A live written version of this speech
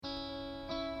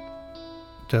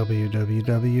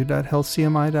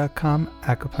www.healthcmi.com,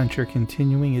 Acupuncture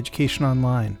Continuing Education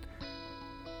Online.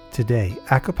 Today,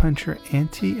 acupuncture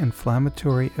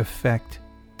anti-inflammatory effect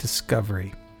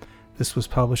discovery. This was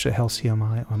published at Health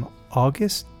CMI on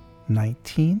August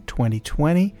 19,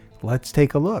 2020. Let's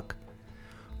take a look.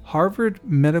 Harvard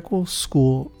Medical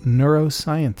School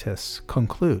neuroscientists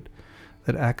conclude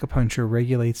that acupuncture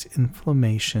regulates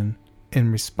inflammation in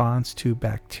response to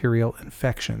bacterial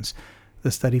infections. The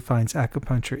study finds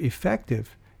acupuncture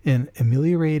effective in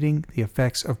ameliorating the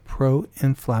effects of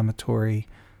pro-inflammatory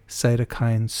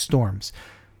cytokine storms.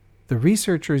 The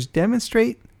researchers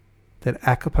demonstrate that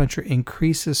acupuncture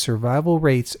increases survival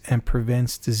rates and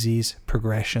prevents disease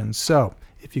progression. So,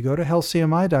 if you go to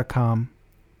healthcmi.com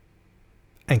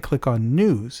and click on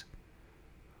News,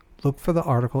 look for the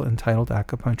article entitled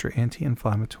Acupuncture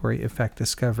Anti-Inflammatory Effect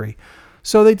Discovery.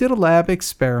 So they did a lab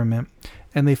experiment,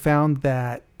 and they found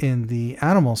that in the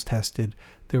animals tested,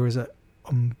 there was a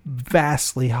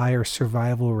vastly higher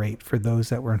survival rate for those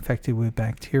that were infected with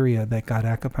bacteria that got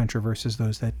acupuncture versus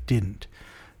those that didn't.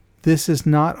 This is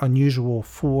not unusual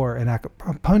for an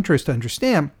acupuncturist to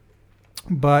understand,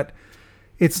 but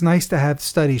it's nice to have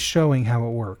studies showing how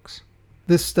it works.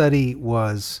 This study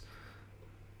was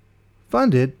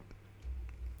funded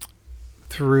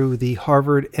through the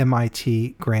Harvard MIT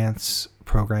Grants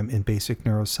Program in Basic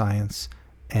Neuroscience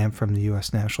and from the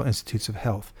U.S. National Institutes of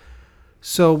Health.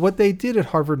 So what they did at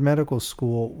Harvard Medical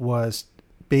School was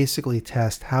basically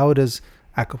test how does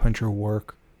acupuncture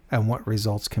work and what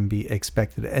results can be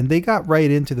expected. And they got right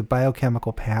into the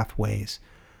biochemical pathways,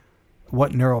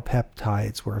 what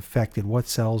neuropeptides were affected, what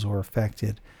cells were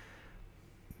affected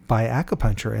by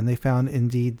acupuncture. And they found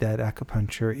indeed that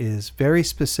acupuncture is very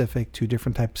specific to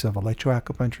different types of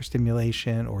electroacupuncture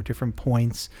stimulation, or different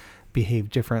points behave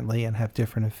differently and have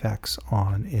different effects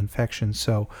on infections.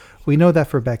 So we know that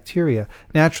for bacteria.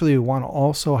 Naturally, we want to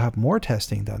also have more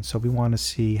testing done. So we want to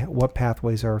see what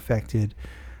pathways are affected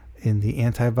in the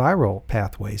antiviral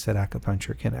pathways that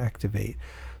acupuncture can activate.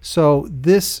 So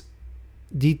this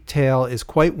detail is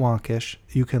quite wonkish.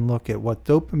 You can look at what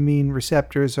dopamine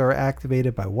receptors are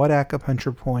activated by what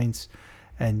acupuncture points,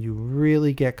 and you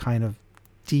really get kind of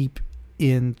deep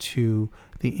into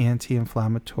the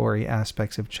anti-inflammatory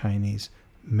aspects of Chinese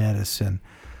medicine.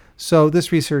 So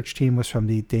this research team was from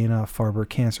the Dana-Farber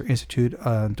Cancer Institute,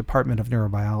 Department of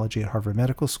Neurobiology at Harvard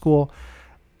Medical School,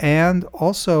 and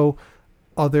also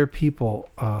other people,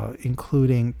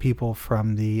 including people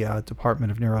from the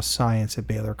Department of Neuroscience at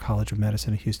Baylor College of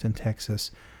Medicine in Houston,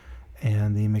 Texas,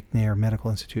 and the McNair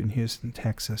Medical Institute in Houston,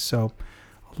 Texas. So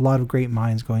a lot of great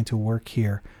minds going to work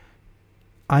here.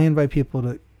 I invite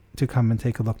people to come and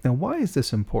take a look. Now, why is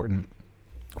this important?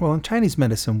 Well, in Chinese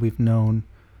medicine, we've known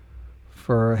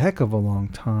for a heck of a long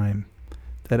time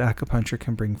that acupuncture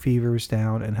can bring fevers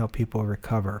down and help people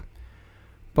recover.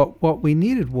 But what we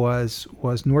needed was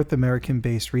North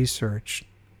American-based research.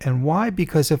 And why?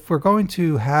 Because if we're going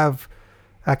to have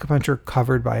acupuncture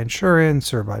covered by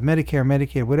insurance or by Medicare,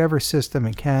 Medicaid, whatever system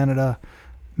in Canada,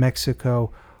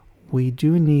 Mexico, we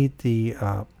do need the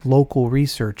local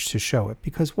research to show it.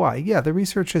 Because why? Yeah, the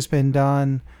research has been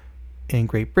done in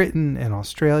Great Britain and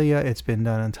Australia. It's been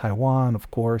done in Taiwan,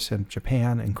 of course, and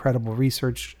Japan. Incredible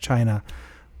research, China.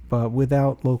 But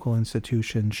without local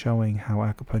institutions showing how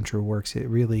acupuncture works, it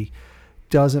really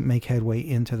doesn't make headway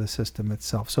into the system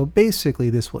itself. So basically,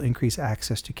 this will increase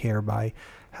access to care by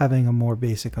having a more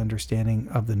basic understanding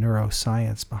of the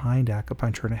neuroscience behind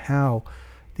acupuncture and how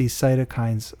these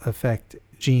cytokines affect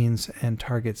genes and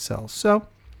target cells. So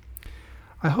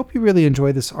I hope you really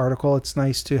enjoy this article. It's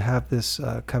nice to have this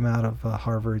come out of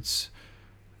Harvard's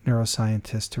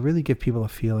neuroscientists to really give people a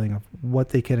feeling of what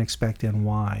they can expect and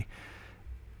why.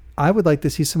 I would like to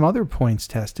see some other points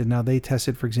tested. Now, they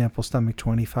tested, for example, stomach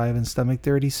 25 and stomach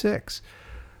 36.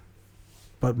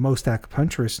 But most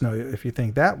acupuncturists know if you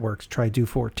think that works, try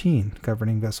DO14,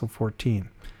 governing vessel 14.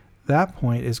 That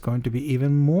point is going to be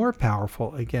even more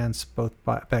powerful against both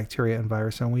bacteria and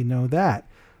virus, and we know that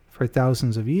for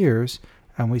thousands of years,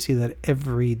 and we see that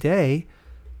every day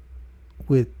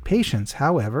with patients.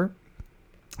 However,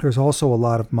 there's also a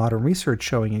lot of modern research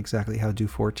showing exactly how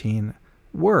DO14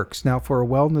 works. Now, for a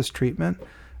wellness treatment,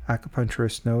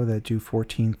 acupuncturists know that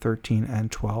DO14, 13, and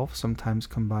 12, sometimes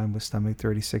combined with stomach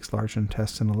 36, large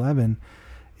intestine 11,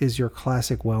 is your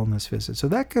classic wellness visit. So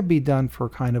that could be done for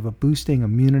kind of a boosting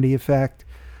immunity effect,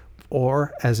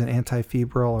 or as an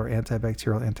antifebrile or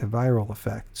antibacterial, antiviral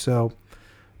effect. So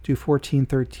DO14,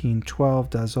 13, 12,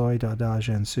 Dazoi, Dada,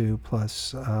 Zhensu,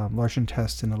 plus large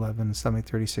intestine 11 and stomach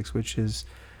 36, which is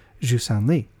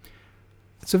Zhusanli.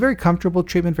 It's a very comfortable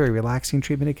treatment, very relaxing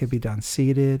treatment. It can be done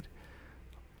seated.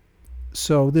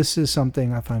 So this is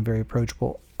something I find very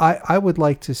approachable. I would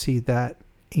like to see that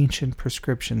ancient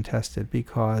prescription tested,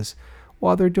 because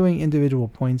while they're doing individual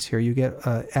points here, you get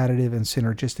additive and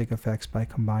synergistic effects by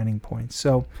combining points.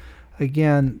 So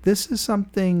again, this is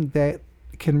something that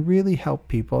can really help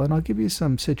people, and I'll give you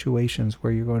some situations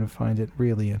where you're going to find it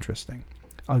really interesting.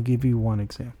 I'll give you one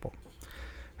example.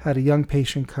 Had a young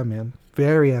patient come in,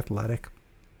 very athletic,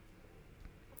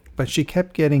 but she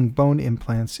kept getting bone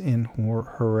implants in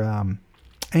her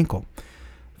ankle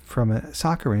from a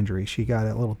soccer injury. She got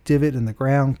a little divot in the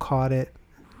ground, caught it,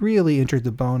 really injured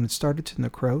the bone. It started to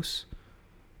necrose,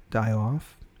 die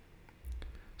off.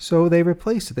 So they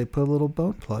replaced it. They put a little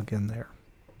bone plug in there,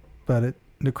 but it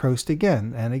necrosed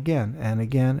again and again and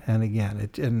again and again.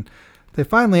 And they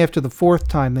finally, after the fourth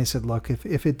time, they said, look,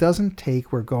 if it doesn't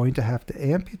take, we're going to have to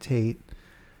amputate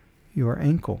your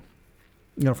ankle,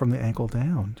 from the ankle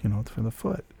down, from the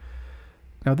foot.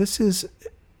 Now, this is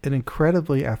an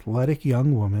incredibly athletic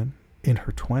young woman in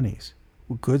her 20s,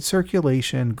 with good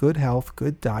circulation, good health,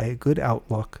 good diet, good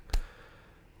outlook,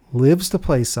 lives to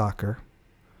play soccer.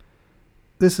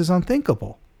 This is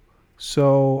unthinkable.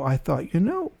 So I thought,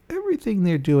 everything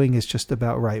they're doing is just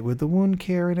about right. With the wound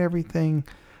care and everything,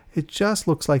 it just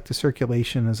looks like the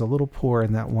circulation is a little poor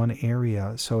in that one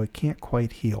area, so it can't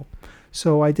quite heal.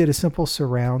 So I did a simple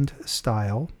surround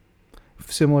style,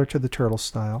 similar to the turtle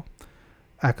style,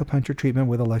 acupuncture treatment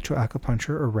with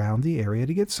electroacupuncture around the area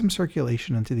to get some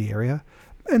circulation into the area,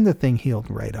 and the thing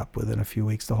healed right up. Within a few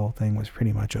weeks, the whole thing was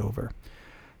pretty much over.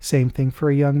 Same thing for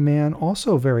a young man,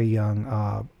 also very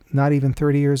young, not even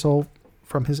 30 years old,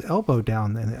 from his elbow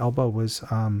down, and the elbow was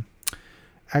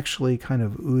actually kind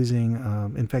of oozing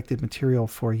infected material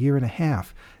for a year and a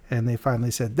half, and they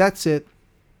finally said, that's it,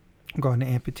 I'm going to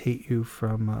amputate you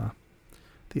from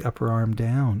the upper arm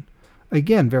down.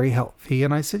 Again, very healthy.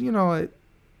 And I said,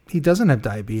 he doesn't have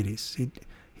diabetes.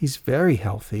 He's very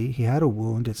healthy. He had a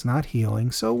wound. It's not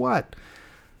healing. So what?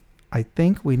 I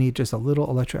think we need just a little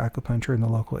electroacupuncture in the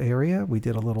local area. We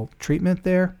did a little treatment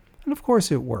there, and of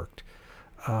course it worked.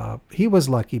 He was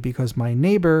lucky because my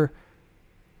neighbor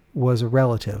was a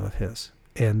relative of his.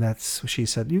 And she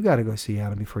said, you got to go see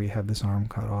Anna before you have this arm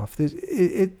cut off.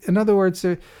 In other words,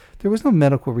 there was no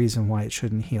medical reason why it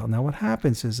shouldn't heal. Now, what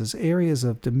happens is areas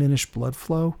of diminished blood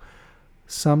flow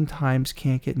sometimes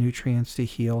can't get nutrients to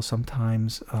heal.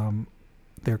 Sometimes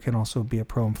there can also be a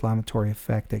pro-inflammatory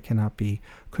effect that cannot be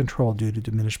controlled due to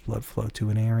diminished blood flow to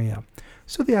an area.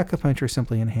 So the acupuncture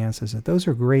simply enhances it. Those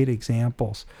are great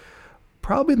examples.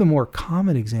 Probably the more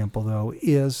common example, though,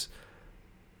 is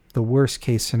the worst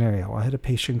case scenario. I had a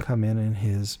patient come in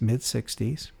his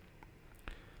mid-60s,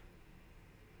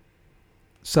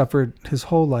 suffered his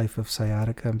whole life of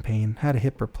sciatica and pain, had a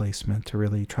hip replacement to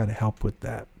really try to help with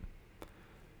that.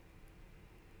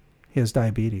 He has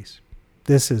diabetes.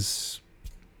 This is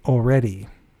already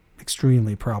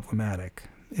extremely problematic.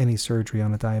 Any surgery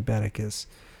on a diabetic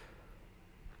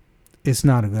is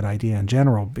not a good idea in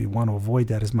general. We want to avoid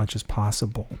that as much as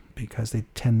possible because they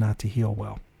tend not to heal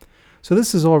well. So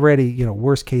this is already,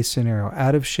 worst case scenario,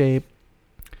 out of shape,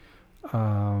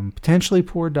 potentially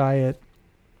poor diet,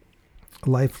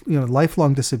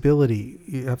 lifelong disability.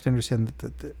 You have to understand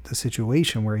the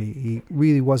situation where he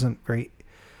really wasn't very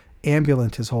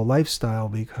ambulant his whole life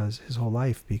because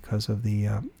of the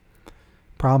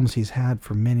problems he's had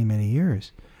for many, many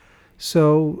years.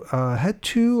 So had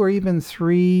 2 or even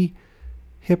 3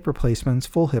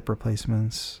 full hip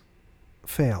replacements,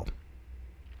 fail.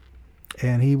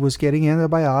 And he was getting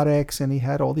antibiotics, and he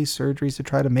had all these surgeries to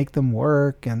try to make them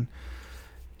work and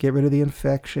get rid of the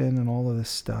infection and all of this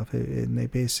stuff. And they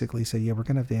basically said, yeah, we're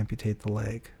going to have to amputate the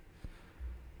leg.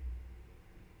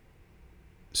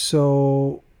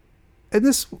 So, and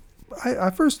this, I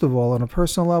first of all, on a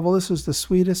personal level, this was the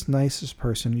sweetest, nicest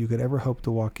person you could ever hope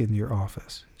to walk into your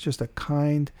office. Just a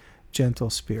kind, gentle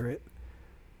spirit.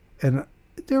 And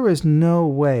there was no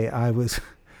way I was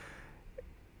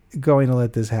going to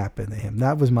let this happen to him.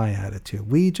 That was my attitude.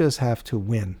 We just have to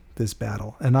win this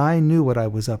battle. And I knew what I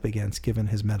was up against given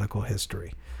his medical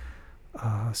history.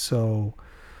 So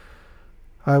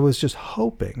I was just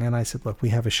hoping, and I said, look, we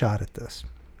have a shot at this.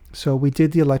 So we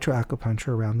did the electroacupuncture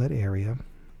around that area.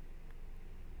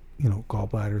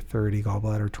 Gallbladder 30,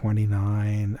 gallbladder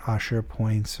 29, Usher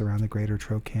points around the greater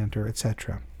trochanter,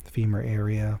 etc., the femur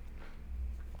area.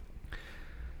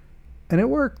 And it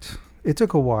worked. It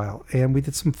took a while, and we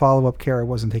did some follow-up care. I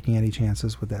wasn't taking any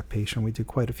chances with that patient. We did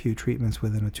quite a few treatments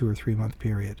within a 2 or 3 month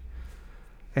period.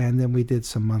 And then we did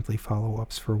some monthly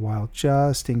follow-ups for a while,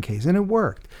 just in case. And it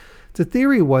worked. The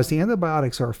theory was the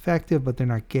antibiotics are effective, but they're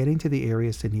not getting to the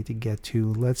areas they need to get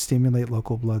to. Let's stimulate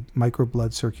local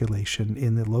microblood circulation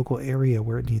in the local area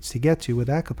where it needs to get to with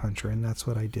acupuncture, and that's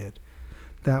what I did.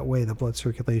 That way the blood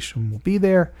circulation will be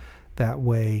there. That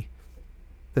way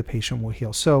the patient will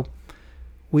heal. So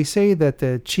we say that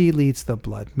the qi leads the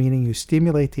blood, meaning you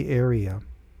stimulate the area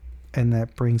and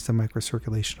that brings the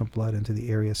microcirculation of blood into the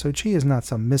area. So qi is not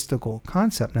some mystical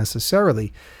concept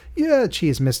necessarily. Yeah, qi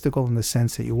is mystical in the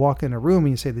sense that you walk in a room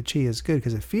and you say the qi is good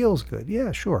because it feels good.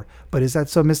 Yeah, sure. But is that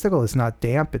so mystical? It's not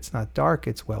damp, it's not dark,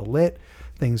 it's well lit.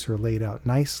 Things are laid out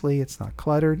nicely, it's not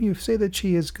cluttered. You say that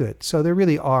qi is good. So there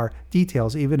really are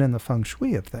details even in the feng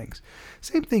shui of things.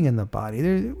 Same thing in the body.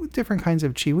 There are different kinds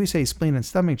of qi. We say spleen and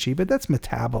stomach qi, but that's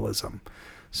metabolism.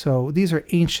 So these are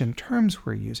ancient terms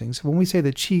we're using. So when we say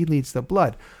that qi leads the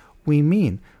blood, we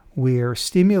mean we're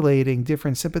stimulating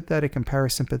different sympathetic and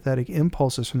parasympathetic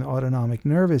impulses from the autonomic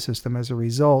nervous system as a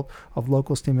result of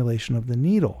local stimulation of the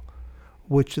needle,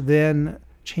 which then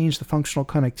change the functional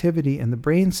connectivity in the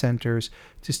brain centers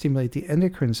to stimulate the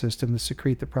endocrine system to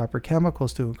secrete the proper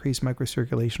chemicals to increase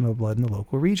microcirculation of blood in the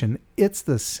local region. It's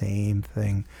the same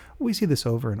thing. We see this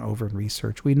over and over in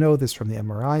research. We know this from the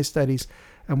MRI studies,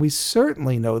 and we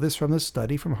certainly know this from the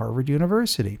study from Harvard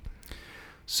University.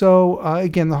 So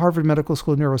again, the Harvard Medical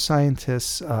School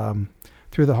neuroscientists,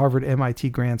 through the Harvard MIT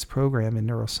Grants program in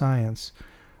neuroscience,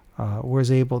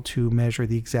 was able to measure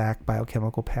the exact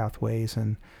biochemical pathways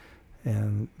and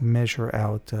measure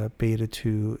out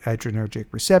beta-2 adrenergic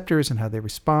receptors and how they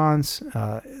respond,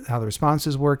 how the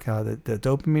responses work, how the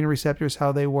dopamine receptors,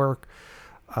 how they work.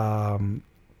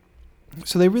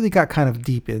 So they really got kind of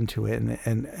deep into it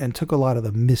and took a lot of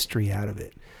the mystery out of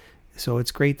it. So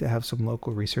it's great to have some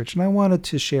local research. And I wanted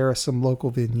to share some local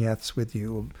vignettes with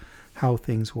you of how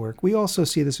things work. We also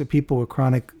see this with people with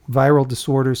chronic viral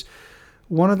disorders.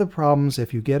 One of the problems,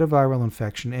 if you get a viral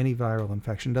infection, any viral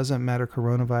infection, doesn't matter,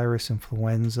 coronavirus,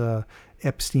 influenza,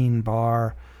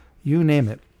 Epstein-Barr, you name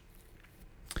it,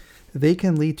 they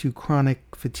can lead to chronic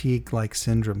fatigue-like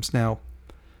syndromes. Now,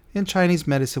 in Chinese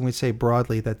medicine, we'd say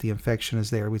broadly that the infection is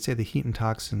there. We'd say the heat and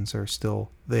toxins are still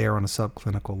there on a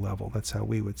subclinical level. That's how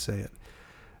we would say it.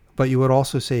 But you would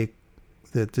also say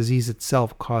the disease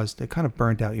itself it kind of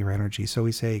burnt out your energy. So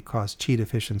we say it caused qi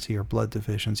deficiency or blood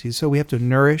deficiency. So we have to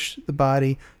nourish the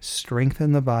body,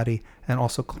 strengthen the body, and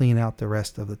also clean out the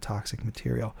rest of the toxic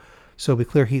material. So we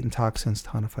clear heat and toxins,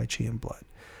 tonify qi and blood.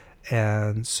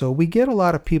 And so we get a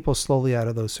lot of people slowly out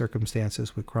of those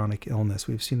circumstances with chronic illness.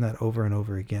 We've seen that over and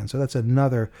over again. So that's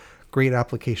another great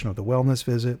application of the wellness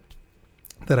visit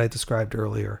that I described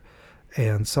earlier,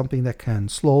 and something that can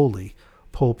slowly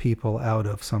pull people out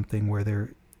of something where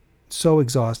they're so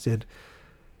exhausted.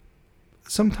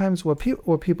 Sometimes what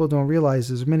people don't realize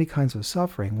is many kinds of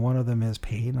suffering. One of them is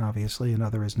pain, obviously.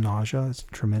 Another is nausea. It's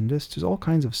tremendous. There's all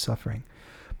kinds of suffering.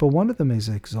 But one of them is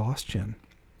exhaustion.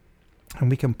 And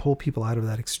we can pull people out of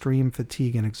that extreme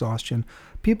fatigue and exhaustion.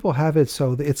 People have it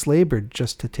so that it's labored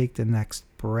just to take the next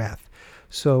breath.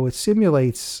 So it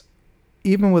simulates,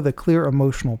 even with a clear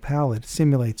emotional palette, it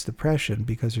simulates depression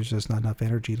because there's just not enough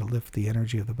energy to lift the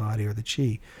energy of the body or the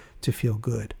qi to feel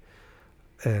good.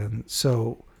 And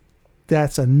so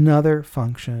that's another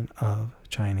function of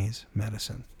Chinese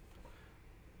medicine,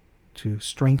 to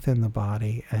strengthen the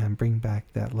body and bring back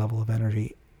that level of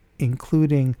energy,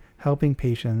 including helping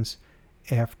patients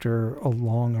after a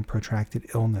long and protracted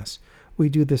illness. We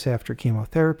do this after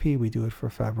chemotherapy. We do it for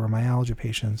fibromyalgia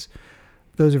patients.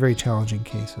 Those are very challenging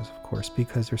cases, of course,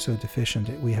 because they're so deficient.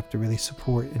 We have to really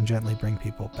support and gently bring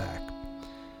people back.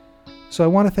 So I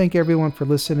want to thank everyone for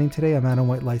listening today. I'm Adam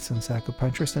White, licensed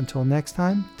acupuncturist. Until next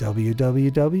time,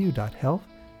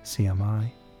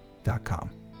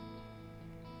 www.healthcmi.com.